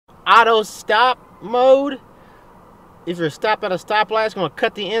auto stop mode. If you're stopped at a stoplight, it's gonna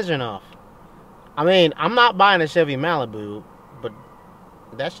cut the engine off. I mean, I'm not buying a Chevy Malibu, but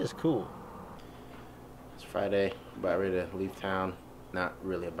that's just cool. It's Friday, about ready to leave town. Not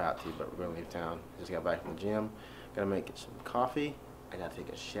really about to, but we're gonna leave town. Just got back from the gym. Gotta make some coffee. I gotta take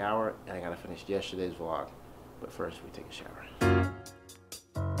a shower, and I gotta finish yesterday's vlog. But first, we take a shower.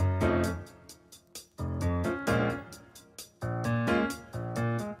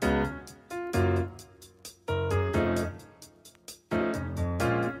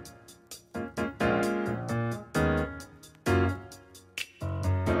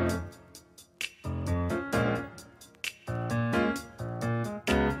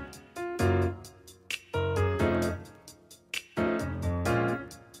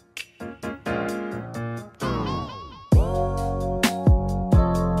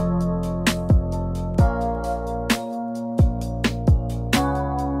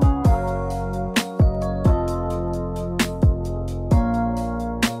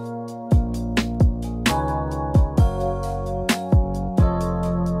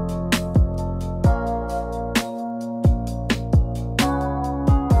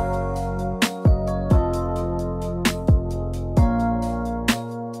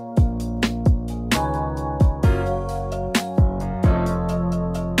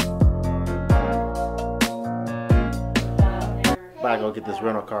 About to go get this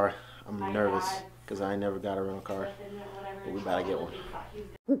rental car. I'm nervous because I ain't never got a rental car, but we about to get one.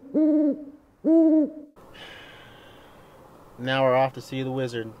 Now we're off to see the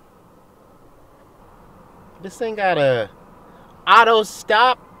wizard. This thing got a auto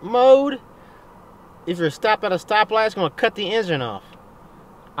stop mode. If you're stopped at a stoplight, it's gonna cut the engine off.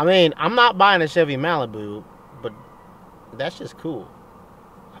 I mean, I'm not buying a Chevy Malibu, but that's just cool.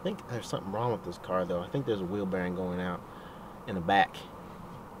 I think there's something wrong with this car though. I think there's a wheel bearing going out in the back.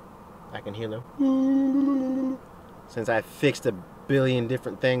 I can hear them. Since I fixed a billion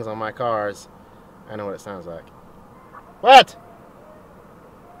different things on my cars, I know what it sounds like. What?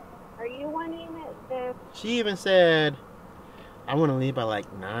 Are you wanting it? She even said I want to leave by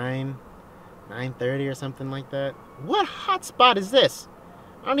like 9:30 or something like that. What hotspot is this?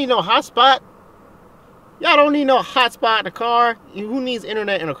 I don't need no hotspot. Y'all don't need no hotspot in a car. Who needs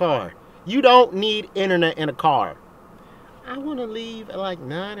internet in a car? You don't need internet in a car. I want to leave at like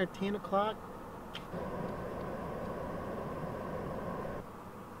 9 or 10 o'clock.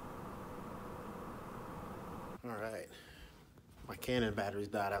 Alright. My Canon batteries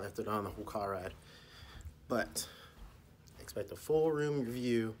died. I left it on the whole car ride. But expect a full room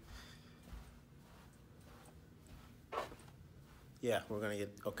review. Yeah, we're going to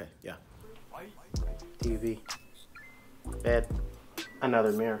get... Okay, yeah. TV. Bed.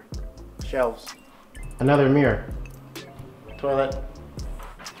 Another mirror. Shelves. Another mirror. Toilet.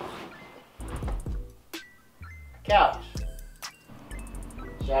 Couch.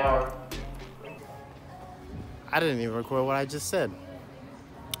 Shower. I didn't even record what I just said.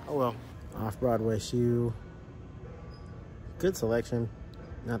 Oh well. Off-Broadway shoe. Good selection.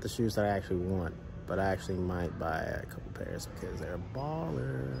 Not the shoes that I actually want, but I actually might buy a couple pairs because they're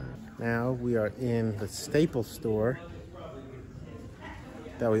baller. Now we are in the Staples store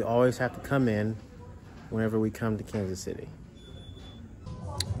that we always have to come in whenever we come to Kansas City.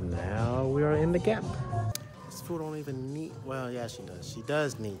 Now we are in the Gap. This fool don't even need, well, yeah, she does. She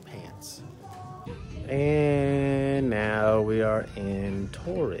does need pants. And now we are in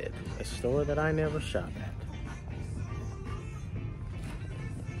Torrid, a store that I never shop at.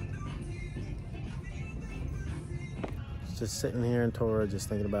 Just sitting here in Torrid, just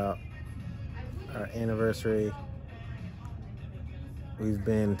thinking about our anniversary. We've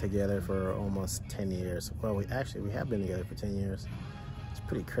been together for almost 10 years. Well, we have been together for 10 years. It's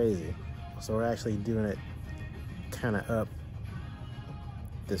pretty crazy. So we're actually doing it kind of up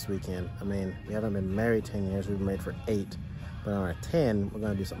this weekend. I mean, we haven't been married 10 years. We've been married for 8. But on our 10, we're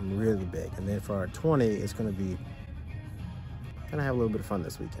going to do something really big. And then for our 20, it's going to be, going to have a little bit of fun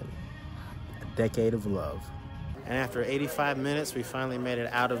this weekend. A decade of love. And after 85 minutes, we finally made it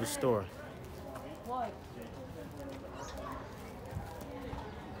out of the store.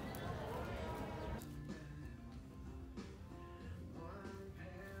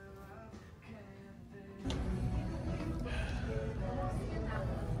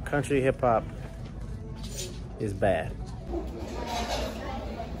 Country hip hop is bad.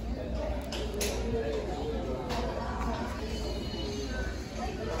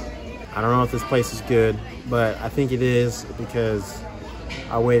 I don't know if this place is good, but I think it is because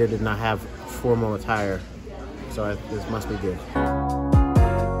our waiter did not have formal attire, so this must be good.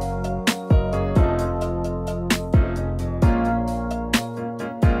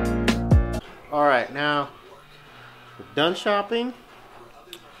 Alright, now we're done shopping.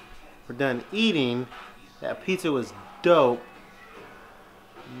 We're done eating. That pizza was dope.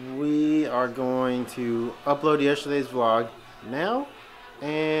 We are going to upload yesterday's vlog now.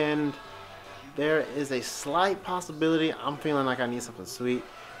 And there is a slight possibility I'm feeling like I need something sweet.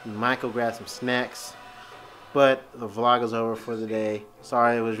 We might go grab some snacks. But the vlog is over for the day.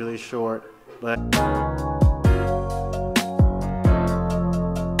 Sorry it was really short. But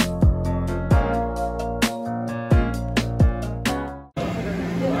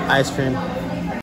ice cream.